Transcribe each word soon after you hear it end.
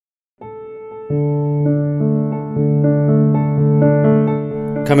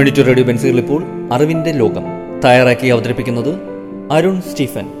Community radio ബെൻസിൽ ഇപ്പോൾ അറിവിന്റെ ലോകം തയ്യാറാക്കി അവതരിപ്പിക്കുന്നത് അരുൺ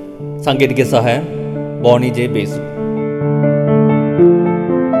സ്റ്റീഫൻ. സാങ്കേതിക സഹായം ബോണി ജെ ബേസു.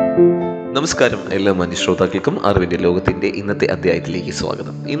 നമസ്കാരം എല്ലാ മനുഷ്യശ്രോതാക്കൾക്കും അറിവിന്റെ ലോകത്തിന്റെ ഇന്നത്തെ അധ്യായത്തിലേക്ക്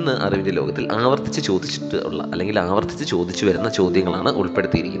സ്വാഗതം. ഇന്ന് അറിവിന്റെ ലോകത്തിൽ ആവർത്തിച്ച് ചോദിച്ചു വരുന്ന ചോദ്യങ്ങളാണ്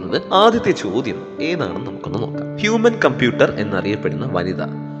ഉൾപ്പെടുത്തിയിരിക്കുന്നത്. ആദ്യത്തെ ചോദ്യം ഏതാണെന്ന് നമുക്കൊന്ന് നോക്കാം. ഹ്യൂമൻ കമ്പ്യൂട്ടർ എന്നറിയപ്പെടുന്ന വനിത.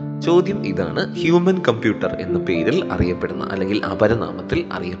 ചോദ്യം ഇതാണ്: ഹ്യൂമൻ കമ്പ്യൂട്ടർ എന്ന പേരിൽ അറിയപ്പെടുന്ന അല്ലെങ്കിൽ അപരനാമത്തിൽ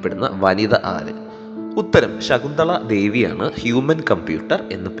അറിയപ്പെടുന്ന വനിത ആര്? ഉത്തരം ശകുന്തള ദേവിയാണ് ഹ്യൂമൻ കമ്പ്യൂട്ടർ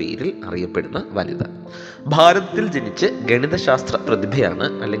എന്ന പേരിൽ അറിയപ്പെടുന്ന വനിത. ഭാരതത്തിൽ ജനിച്ച് ഗണിതശാസ്ത്ര പ്രതിഭയാണ്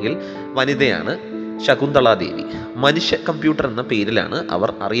അല്ലെങ്കിൽ വനിതയാണ് ശകുന്തള ദേവി. മനുഷ്യ കമ്പ്യൂട്ടർ എന്ന പേരിലാണ്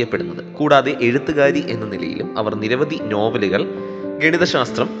അവർ അറിയപ്പെടുന്നത്. കൂടാതെ എഴുത്തുകാരി എന്ന നിലയിലും അവർ നിരവധി നോവലുകൾ,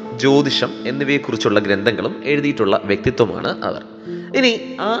 ഗണിതശാസ്ത്രം, ജ്യോതിഷം എന്നിവയെക്കുറിച്ചുള്ള ഗ്രന്ഥങ്ങളും എഴുതിയിട്ടുള്ള വ്യക്തിത്വമാണ് അവർ. ഇനി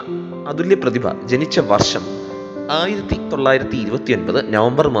ആ അതുല്യ പ്രതിഭ ജനിച്ച വർഷം 1929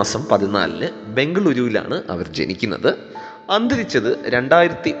 നവംബർ മാസം 14 ബംഗളൂരുവിലാണ് അവർ ജനിക്കുന്നത്. അന്തരിച്ചത്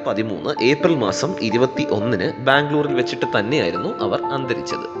 2013 ഏപ്രിൽ മാസം 21 ബാംഗ്ലൂരിൽ വെച്ചിട്ട് തന്നെയായിരുന്നു അവർ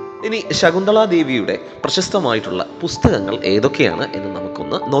അന്തരിച്ചത്. ഇനി ശകുന്തള ദേവിയുടെ പ്രശസ്തമായിട്ടുള്ള പുസ്തകങ്ങൾ ഏതൊക്കെയാണ് എന്ന്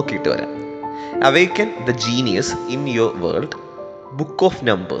നമുക്കൊന്ന് നോക്കിയിട്ട് വരാം. Awaken the genius in your world, book of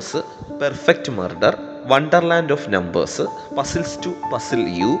numbers, perfect murder, wonderland of numbers, puzzles to puzzle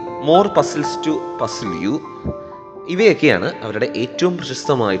you, more puzzles to puzzle U. ഇവയൊക്കെയാണ് അവരുടെ ഏറ്റവും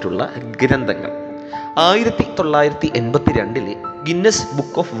പ്രശസ്തമായിട്ടുള്ള ഗ്രന്ഥങ്ങൾ. 1982 ഗിന്നസ്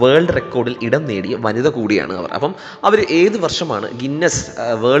ബുക്ക് ഓഫ് വേൾഡ് റെക്കോർഡിൽ ഇടം നേടിയ വനിത കൂടിയാണ് അവർ. അപ്പം അവർ ഏത് വർഷമാണ് ഗിന്നസ്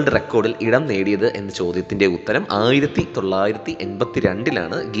വേൾഡ് റെക്കോർഡിൽ ഇടം നേടിയത് എന്ന ചോദ്യത്തിൻ്റെ ഉത്തരം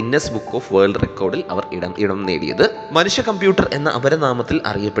 1982 ഗിന്നസ് ബുക്ക് ഓഫ് വേൾഡ് റെക്കോർഡിൽ അവർ ഇടം നേടിയത്. മനുഷ്യ കമ്പ്യൂട്ടർ എന്ന അപരനാമത്തിൽ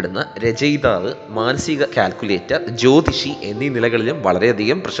അറിയപ്പെടുന്ന രചയിതാവ്, മാനസിക കാൽക്കുലേറ്റർ, ജ്യോതിഷി എന്നീ നിലകളിലും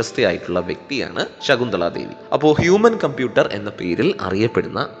വളരെയധികം പ്രശസ്തയായിട്ടുള്ള വ്യക്തിയാണ് ശകുന്തള ദേവി. അപ്പോൾ ഹ്യൂമൻ കമ്പ്യൂട്ടർ എന്ന പേരിൽ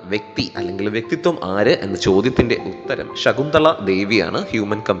അറിയപ്പെടുന്ന വ്യക്തി അല്ലെങ്കിൽ വ്യക്തിത്വം ആര് എന്ന ചോദ്യത്തിന്റെ ഉത്തരം ശകുന്തള ദേവിയാണ്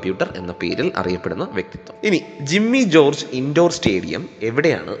ഹ്യൂമൻ കമ്പ്യൂട്ടർ എന്ന പേരിൽ അറിയപ്പെടുന്ന വ്യക്തിത്വം. ഇനി ജിമ്മി ജോർജ് ഇൻഡോർ സ്റ്റേഡിയം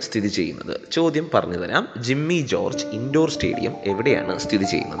എവിടെയാണ് സ്ഥിതി ചെയ്യുന്നത്? ചോദ്യം പറഞ്ഞുതരാം. ജിമ്മി ജോർജ് ഇൻഡോർ സ്റ്റേഡിയം എവിടെയാണ് സ്ഥിതി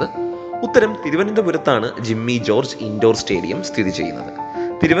ചെയ്യുന്നത്? ഉത്തരം തിരുവനന്തപുരത്താണ് ജിമ്മി ജോർജ് ഇൻഡോർ സ്റ്റേഡിയം സ്ഥിതി ചെയ്യുന്നത്.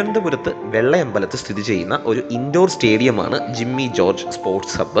 തിരുവനന്തപുരത്ത് വെള്ളയമ്പലത്ത് സ്ഥിതി ചെയ്യുന്ന ഒരു ഇൻഡോർ സ്റ്റേഡിയമാണ് ജിമ്മി ജോർജ്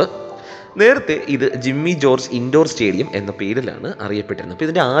സ്പോർട്സ് ഹബ്ബ്. നേരത്തെ ഇത് ജിമ്മി ജോർജ് ഇൻഡോർ സ്റ്റേഡിയം എന്ന പേരിലാണ് അറിയപ്പെട്ടിരുന്നത്. അപ്പോൾ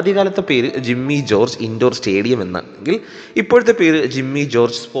ഇതിൻ്റെ ആദ്യകാലത്തെ പേര് ജിമ്മി ജോർജ് ഇൻഡോർ സ്റ്റേഡിയം എന്നാണെങ്കിൽ ഇപ്പോഴത്തെ പേര് ജിമ്മി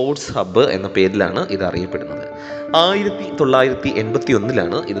ജോർജ് സ്പോർട്സ് ഹബ്ബ് എന്ന പേരിലാണ് ഇത് അറിയപ്പെടുന്നത്.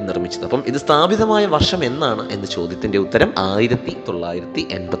 1981 ഇത് നിർമ്മിച്ചത്. അപ്പം ഇത് സ്ഥാപിതമായ വർഷം എന്നാണ് എന്ന ചോദ്യത്തിൻ്റെ ഉത്തരം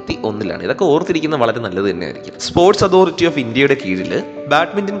 1981. ഇതൊക്കെ ഓർത്തിരിക്കുന്ന വളരെ നല്ലത് തന്നെയായിരിക്കും. സ്പോർട്സ് അതോറിറ്റി ഓഫ് ഇന്ത്യയുടെ കീഴിൽ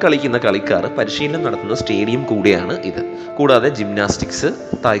ബാഡ്മിൻ്റൺ കളിക്കുന്ന കളിക്കാർ പരിശീലനം നടത്തുന്ന സ്റ്റേഡിയം കൂടിയാണ് ഇത്. കൂടാതെ ജിംനാസ്റ്റിക്സ്,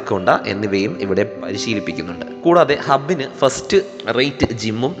 തായ്ക്കൊണ്ട എന്നിവയും ഇവിടെ പരിശീലിപ്പിക്കുന്നുണ്ട്. കൂടാതെ ഹബ്ബിന് ഫസ്റ്റ് റേറ്റ്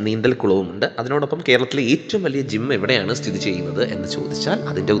ജിമ്മും നീന്തൽ കുളവുമുണ്ട്. അതിനോടൊപ്പം കേരളത്തിലെ ഏറ്റവും വലിയ ജിം എവിടെയാണ് സ്ഥിതി ചെയ്യുന്നത് എന്ന് ചോദിച്ചാൽ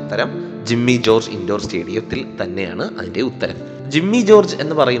അതിൻ്റെ ഉത്തരം ജിമ്മി ജോർജ് ഇൻഡോർ സ്റ്റേഡിയത്തിൽ തന്നെയാണ് അതിൻ്റെ ഉത്തരം. ജിമ്മി ജോർജ്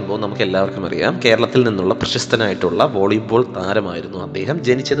എന്ന് പറയുമ്പോൾ നമുക്ക് എല്ലാവർക്കും അറിയാം, കേരളത്തിൽ നിന്നുള്ള പ്രശസ്തനായിട്ടുള്ള വോളിബോൾ താരമായിരുന്നു അദ്ദേഹം.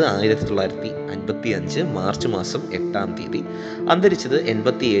 ജനിച്ചത് 1955 മാർച്ച് മാസം 8 അന്തരിച്ചത്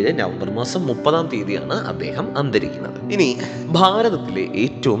 87 നവംബർ മാസം 30 അദ്ദേഹം അന്തരിക്കുന്നത്. ഇനി ഭാരതത്തിലെ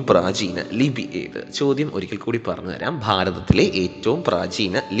ഏറ്റവും പ്രാചീന ലിപി ഏത്? ചോദ്യം ഒരിക്കൽ കൂടി പറഞ്ഞു തരാം. ഭാരതത്തിലെ ഏറ്റവും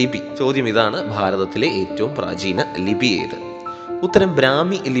പ്രാചീന ലിപി. ചോദ്യം ഇതാണ്: ഭാരതത്തിലെ ഏറ്റവും പ്രാചീന ലിപി ഏത്? ഉത്തരം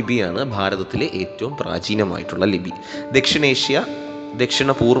ബ്രാഹ്മി ലിപിയാണ് ഭാരതത്തിലെ ഏറ്റവും പ്രാചീനമായിട്ടുള്ള ലിപി. ദക്ഷിണേഷ്യ, ദക്ഷിണ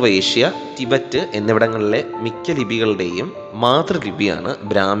പൂർവ്വ ഏഷ്യ, ടിബറ്റ് എന്നിവിടങ്ങളിലെ മിക്ക ലിപികളുടെയും മാതൃലിപിയാണ്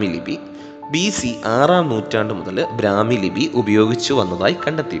ബ്രാഹ്മി ലിപി. BC 6 നൂറ്റാണ്ട് മുതൽ ബ്രാഹ്മി ലിപി ഉപയോഗിച്ചു വന്നതായി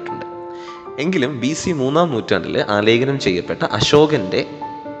കണ്ടെത്തിയിട്ടുണ്ട്. എങ്കിലും BC 3 നൂറ്റാണ്ടിൽ ആലേഖനം ചെയ്യപ്പെട്ട അശോകന്റെ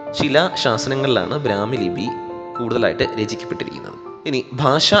ശിലാശാസനങ്ങളിലാണ് ബ്രാഹ്മി ലിപി കൂടുതലായിട്ട് രചിക്കപ്പെട്ടിരിക്കുന്നത്. ഇനി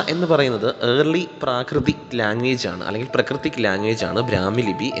ഭാഷ എന്ന് പറയുന്നത് ഏർലി പ്രാകൃതിക് ലാംഗ്വേജ് ആണ് അല്ലെങ്കിൽ പ്രകൃതിക് ലാംഗ്വേജ് ആണ് ബ്രാഹ്മി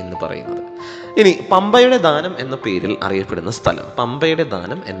ലിപി എന്ന് പറയുന്നത്. ഇനി പമ്പയുടെ ദാനം എന്ന പേരിൽ അറിയപ്പെടുന്ന സ്ഥലം. പമ്പയുടെ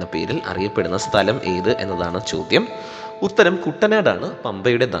ദാനം എന്ന പേരിൽ അറിയപ്പെടുന്ന സ്ഥലം ഏത് എന്നതാണ് ചോദ്യം. ഉത്തരം കുട്ടനാടാണ്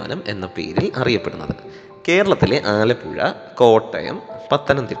പമ്പയുടെ ദാനം എന്ന പേരിൽ അറിയപ്പെടുന്നത്. കേരളത്തിലെ ആലപ്പുഴ, കോട്ടയം,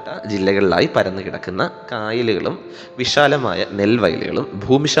 പത്തനംതിട്ട ജില്ലകളിലായി പരന്നു കിടക്കുന്ന കായലുകളും വിശാലമായ നെൽവയലുകളും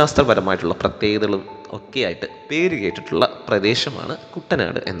ഭൂമിശാസ്ത്രപരമായിട്ടുള്ള പ്രത്യേകതകളും ഒക്കെയായിട്ട് പേര് കേട്ടിട്ടുള്ള പ്രദേശമാണ്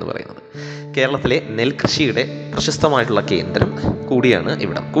കുട്ടനാട് എന്ന് പറയുന്നത്. കേരളത്തിലെ നെൽകൃഷിയുടെ പ്രശസ്തമായിട്ടുള്ള കേന്ദ്രം കൂടിയാണ്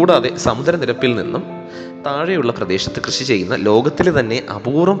ഇവിടം. കൂടാതെ സമുദ്രനിരപ്പിൽ നിന്നും താഴെയുള്ള പ്രദേശത്ത് കൃഷി ചെയ്യുന്ന ലോകത്തിലെ തന്നെ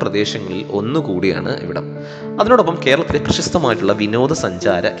അപൂർവം പ്രദേശങ്ങളിൽ ഒന്നുകൂടിയാണ് ഇവിടം. അതിനോടൊപ്പം കേരളത്തിലെ പ്രശസ്തമായിട്ടുള്ള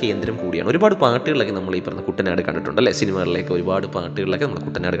വിനോദസഞ്ചാര കേന്ദ്രം കൂടിയാണ്. ഒരുപാട് പാട്ടുകളിലൊക്കെ നമ്മൾ ഈ പറഞ്ഞ കുട്ടനാട് കണ്ടിട്ടുണ്ട് അല്ലേ? സിനിമകളിലേക്ക് ഒരുപാട് പാട്ടുകളിലൊക്കെ നമ്മൾ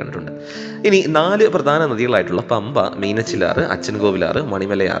കുട്ടനാട് കണ്ടിട്ടുണ്ട്. ഇനി 4 പ്രധാന നദികളായിട്ടുള്ള പമ്പ, മീനച്ചിലാറ്, അച്ചൻകോവിലാറ്,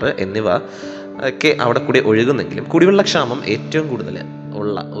 മണിമലയാറ് എന്നിവ ഒക്കെ അവിടെ കൂടെ ഒഴുകുന്നെങ്കിലും കുടിവെള്ളക്ഷാമം ഏറ്റവും കൂടുതൽ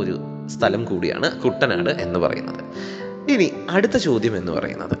ഉള്ള ഒരു സ്ഥലം കൂടിയാണ് കുട്ടനാട് എന്ന് പറയുന്നത്. ഇനി അടുത്ത ചോദ്യം എന്ന്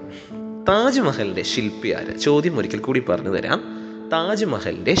പറയുന്നത്, താജ്മഹലിന്റെ ശില്പി ആര്? ചോദ്യം ഒരിക്കൽ കൂടി പറഞ്ഞു തരാം.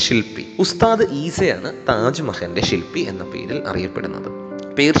 താജ്മഹലിന്റെ ശില്പി ഉസ്താദ് ഈസയാണ് താജ്മഹലിന്റെ ശില്പി എന്ന പേരിൽ അറിയപ്പെടുന്നത്.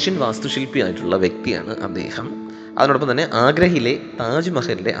 പേർഷ്യൻ വാസ്തുശില്പിയായിട്ടുള്ള വ്യക്തിയാണ് അദ്ദേഹം. അതിനോടൊപ്പം തന്നെ ആഗ്രയിലെ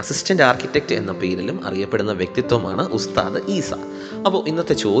താജ്മഹലിന്റെ അസിസ്റ്റന്റ് ആർക്കിടെക്ട് എന്ന പേരിലും അറിയപ്പെടുന്ന വ്യക്തിത്വമാണ് ഉസ്താദ് ഈസ. അപ്പോൾ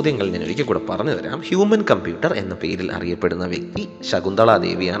ഇന്നത്തെ ചോദ്യങ്ങൾ ഞാൻ ഒരിക്കൽ കൂടെ പറഞ്ഞു തരാം. ഹ്യൂമൻ കമ്പ്യൂട്ടർ എന്ന പേരിൽ അറിയപ്പെടുന്ന വ്യക്തി ശകുന്തള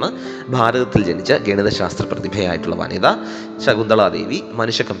ദേവിയാണ്. ഭാരതത്തിൽ ജനിച്ച ഗണിതശാസ്ത്ര പ്രതിഭയായിട്ടുള്ള വനിത ശകുന്തള ദേവി.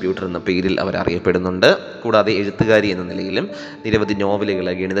 മനുഷ്യ കമ്പ്യൂട്ടർ എന്ന പേരിൽ അവർ അറിയപ്പെടുന്നുണ്ട്. കൂടാതെ എഴുത്തുകാരി എന്ന നിലയിലും നിരവധി നോവലുകൾ,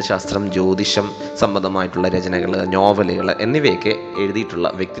 ഗണിതശാസ്ത്രം, ജ്യോതിഷം സംബന്ധമായിട്ടുള്ള രചനകൾ, നോവലുകൾ എന്നിവയൊക്കെ എഴുതിയിട്ടുള്ള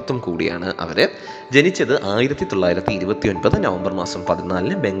വ്യക്തിത്വം കൂടിയാണ് അവർ. ജനിച്ചത് 1929 നവംബർ മാസം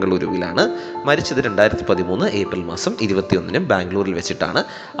 14 ബംഗളൂരുവിലാണ്. മരിച്ചത് 2013 ഏപ്രിൽ മാസം 21 ബാംഗ്ലൂരിൽ വെച്ചിട്ടാണ്.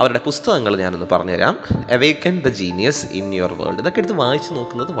 അവരുടെ പുസ്തകങ്ങൾ ഞാനൊന്ന് പറഞ്ഞുതരാം. Awaken the genius in your world, ഇതൊക്കെ എടുത്ത് വായിച്ചു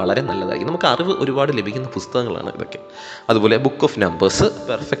നോക്കുന്നത് വളരെ നല്ലതായിരിക്കും. നമുക്ക് അറിവ് ഒരുപാട് ലഭിക്കുന്ന പുസ്തകങ്ങളാണ് ഇതൊക്കെ. അതുപോലെ book of numbers,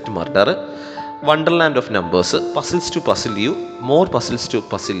 perfect murder, wonderland of numbers, puzzles to puzzle you, more puzzles to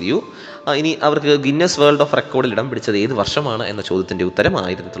puzzle you. ഇനി അവർക്ക് ഗിന്നസ് വേൾഡ് ഓഫ് റെക്കോർഡിൽ ഇടം പിടിച്ചത് ഏത് വർഷമാണ് എന്ന ചോദ്യത്തിൻ്റെ ഉത്തരം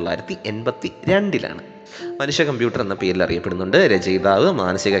 1982 മനുഷ്യ കമ്പ്യൂട്ടർ എന്ന പേരിൽ അറിയപ്പെടുന്നുണ്ട്. രചയിതാവ്,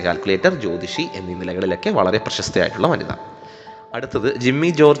 മാനസിക കാൽക്കുലേറ്റർ, ജ്യോതിഷി എന്നീ നിലകളിലൊക്കെ വളരെ പ്രശസ്തയായിട്ടുള്ള വനിത. അടുത്തത് ജിമ്മി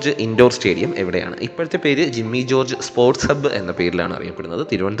ജോർജ് ഇൻഡോർ സ്റ്റേഡിയം എവിടെയാണ്? ഇപ്പോഴത്തെ പേര് ജിമ്മി ജോർജ് സ്പോർട്സ് ഹബ്ബ് എന്ന പേരിലാണ് അറിയപ്പെടുന്നത്.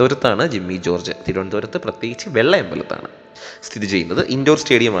 തിരുവനന്തപുരത്താണ് ജിമ്മി ജോർജ്. തിരുവനന്തപുരത്ത് പ്രത്യേകിച്ച് വെള്ളയമ്പലത്താണ് സ്ഥിതി ചെയ്യുന്നത്. ഇൻഡോർ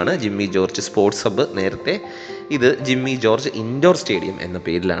സ്റ്റേഡിയമാണ് ജിമ്മി ജോർജ് സ്പോർട്സ് ഹബ്ബ്. നേരത്തെ ഇത് ജിമ്മി ജോർജ് ഇൻഡോർ സ്റ്റേഡിയം എന്ന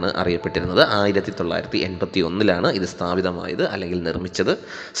പേരിലാണ് അറിയപ്പെട്ടിരുന്നത്. 1981 ഇത് സ്ഥാപിതമായത് അല്ലെങ്കിൽ നിർമ്മിച്ചത്.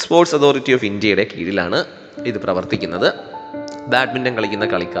 സ്പോർട്സ് അതോറിറ്റി ഓഫ് ഇന്ത്യയുടെ കീഴിലാണ് ഇത് പ്രവർത്തിക്കുന്നത്. ബാഡ്മിൻ്റൺ കളിക്കുന്ന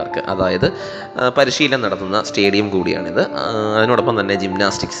കളിക്കാർക്ക്, അതായത് പരിശീലനം നടത്തുന്ന സ്റ്റേഡിയം കൂടിയാണിത്. അതിനോടൊപ്പം തന്നെ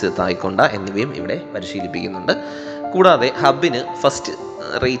ജിംനാസ്റ്റിക്സ്, തായ്ക്കൊണ്ട എന്നിവയും ഇവിടെ പരിശീലിപ്പിക്കുന്നുണ്ട്. കൂടാതെ ഹബ്ബിന് ഫസ്റ്റ്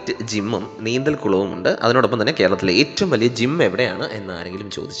റേറ്റ് ജിമ്മും നീന്തൽ കുളവുമുണ്ട്. അതിനോടൊപ്പം തന്നെ കേരളത്തിലെ ഏറ്റവും വലിയ ജിം എവിടെയാണ് എന്ന് ആരെങ്കിലും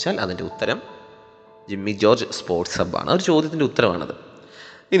ചോദിച്ചാൽ അതിൻ്റെ ഉത്തരം ജിമ്മി ജോർജ് സ്പോർട്സ് ഹബ്ബാണ്. ഒരു ചോദ്യത്തിൻ്റെ ഉത്തരവാണത്.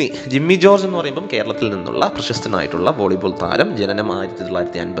 ഇനി ജിമ്മി ജോർജ് എന്ന് പറയുമ്പം കേരളത്തിൽ നിന്നുള്ള പ്രശസ്തനായിട്ടുള്ള വോളിബോൾ താരം. ജനനം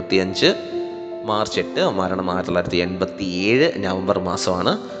 1955 മാർച്ച് 8, മരണം 1987 നവംബർ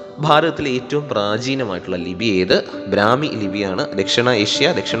മാസമാണ്. ഭാരതത്തിലെ ഏറ്റവും പ്രാചീനമായിട്ടുള്ള ലിപി ഏത്? ബ്രാഹ്മി ലിപിയാണ്. ദക്ഷിണ ഏഷ്യ,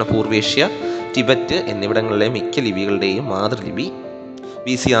 ദക്ഷിണ പൂർവേഷ്യ, ടിബറ്റ് എന്നിവിടങ്ങളിലെ മിക്ക ലിപികളുടെയും മാതൃലിപി.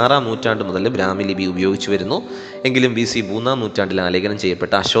 BC 6 നൂറ്റാണ്ട് മുതൽ ബ്രാഹ്മി ലിപി ഉപയോഗിച്ചു വരുന്നു. എങ്കിലും BC 3 നൂറ്റാണ്ടിൽ ആലേഖനം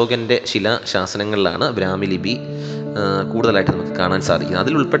ചെയ്യപ്പെട്ട അശോകൻ്റെ ശിലാശാസനങ്ങളിലാണ് ബ്രാഹ്മി ലിപി കൂടുതലായിട്ട് നമുക്ക് കാണാൻ സാധിക്കുന്നത്.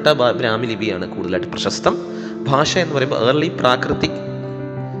 അതിൽ ഉൾപ്പെട്ട ബ്രാഹ്മി ലിപിയാണ് കൂടുതലായിട്ട് പ്രശസ്തം. ഭാഷ എന്ന് പറയുമ്പോൾ ഏർലി പ്രാകൃതിക്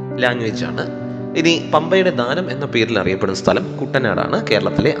ലാംഗ്വേജ് ആണ്. ഇനി പമ്പയുടെ ദാനം എന്ന പേരിൽ അറിയപ്പെടുന്ന സ്ഥലം കുട്ടനാടാണ്.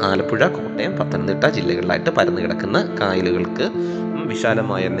 കേരളത്തിലെ ആലപ്പുഴ, കോട്ടയം, പത്തനംതിട്ട ജില്ലകളിലായിട്ട് പരന്നു കിടക്കുന്ന കായലുകൾക്ക്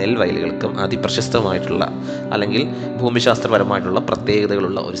വിശാലമായ നെൽവയലുകൾക്കും അതിപ്രശസ്തമായിട്ടുള്ള അല്ലെങ്കിൽ ഭൂമിശാസ്ത്രപരമായിട്ടുള്ള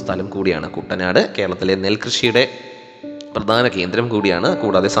പ്രത്യേകതകളുള്ള ഒരു സ്ഥലം കൂടിയാണ് കുട്ടനാട്. കേരളത്തിലെ നെൽകൃഷിയുടെ പ്രധാന കേന്ദ്രം കൂടിയാണ്.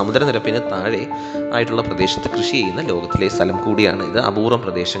 കൂടാതെ സമുദ്രനിരപ്പിന് താഴെ ആയിട്ടുള്ള പ്രദേശത്ത് കൃഷി ചെയ്യുന്ന ലോകത്തിലെ സ്ഥലം കൂടിയാണ് ഇത്. അപൂർവം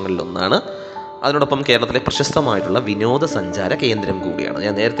പ്രദേശങ്ങളിലൊന്നാണ്. അതിനോടൊപ്പം കേരളത്തിലെ പ്രശസ്തമായിട്ടുള്ള വിനോദസഞ്ചാര കേന്ദ്രം കൂടിയാണ്.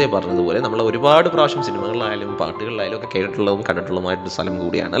 ഞാൻ നേരത്തെ പറഞ്ഞതുപോലെ നമ്മൾ ഒരുപാട് പ്രാവശ്യം സിനിമകളിലായാലും പാട്ടുകളിലായാലും ഒക്കെ കേട്ടിട്ടുള്ളതും കണ്ടിട്ടുള്ളതുമായിട്ടൊരു സ്ഥലം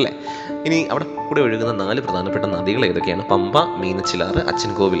കൂടിയാണ് അല്ലേ. ഇനി അവിടെ കൂടെ ഒഴുകുന്ന 4 പ്രധാനപ്പെട്ട നദികൾ ഏതൊക്കെയാണ്? പമ്പ, മീനച്ചിലാറ്,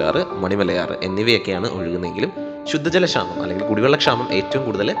 അച്ചൻകോവിലാറ്, മണിമലയാറ് എന്നിവയൊക്കെയാണ് ഒഴുകുന്നതെങ്കിലും ശുദ്ധജലക്ഷാമം അല്ലെങ്കിൽ കുടിവെള്ളക്ഷാമം ഏറ്റവും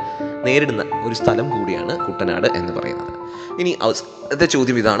കൂടുതൽ നേരിടുന്ന ഒരു സ്ഥലം കൂടിയാണ് കുട്ടനാട് എന്ന് പറയുന്നത്. ഇനി അടുത്ത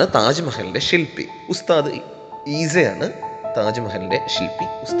ചോദ്യം ഇതാണ്. താജ്മഹലിന്റെ ശില്പി ഉസ്താദ് ഈസയാണ് താജ്മഹലിന്റെ ശില്പി.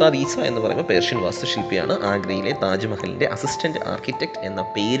 ഉസ്താദ് ഈസ എന്ന് പറയുമ്പോൾ പേർഷ്യൻ വാസ്തുശില്പിയാണ്. ആഗ്രയിലെ താജ്മഹലിന്റെ അസിസ്റ്റന്റ് ആർക്കിടെക്ട് എന്ന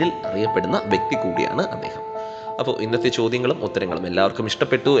പേരിൽ അറിയപ്പെടുന്ന വ്യക്തി കൂടിയാണ് അദ്ദേഹം. അപ്പോൾ ഇന്നത്തെ ചോദ്യങ്ങളും ഉത്തരങ്ങളും എല്ലാവർക്കും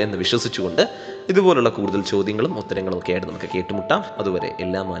ഇഷ്ടപ്പെട്ടു എന്ന് വിശ്വസിച്ചുകൊണ്ട് ഇതുപോലുള്ള കൂടുതൽ ചോദ്യങ്ങളും ഉത്തരങ്ങളും ഒക്കെ ആയിട്ട് നമുക്ക് കേട്ടുമുട്ടാം. അതുവരെ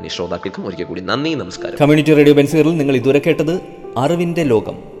എല്ലാ മാന്യ ശ്രോതാക്കൾക്കും ഒരിക്കൽ കൂടി നന്ദി, നമസ്കാരം. കമ്മ്യൂണിറ്റി റേഡിയോ ബെൻസിയറിൽ നിങ്ങൾ ഇതുവരെ കേട്ടത് അറിവിന്റെ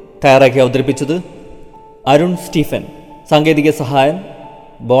ലോകം. തയ്യാറാക്കി അവതരിപ്പിച്ചത് അരുൺ സ്റ്റീഫൻ. സാങ്കേതിക സഹായം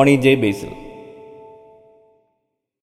ബോണി ജെ ബേസിൽ.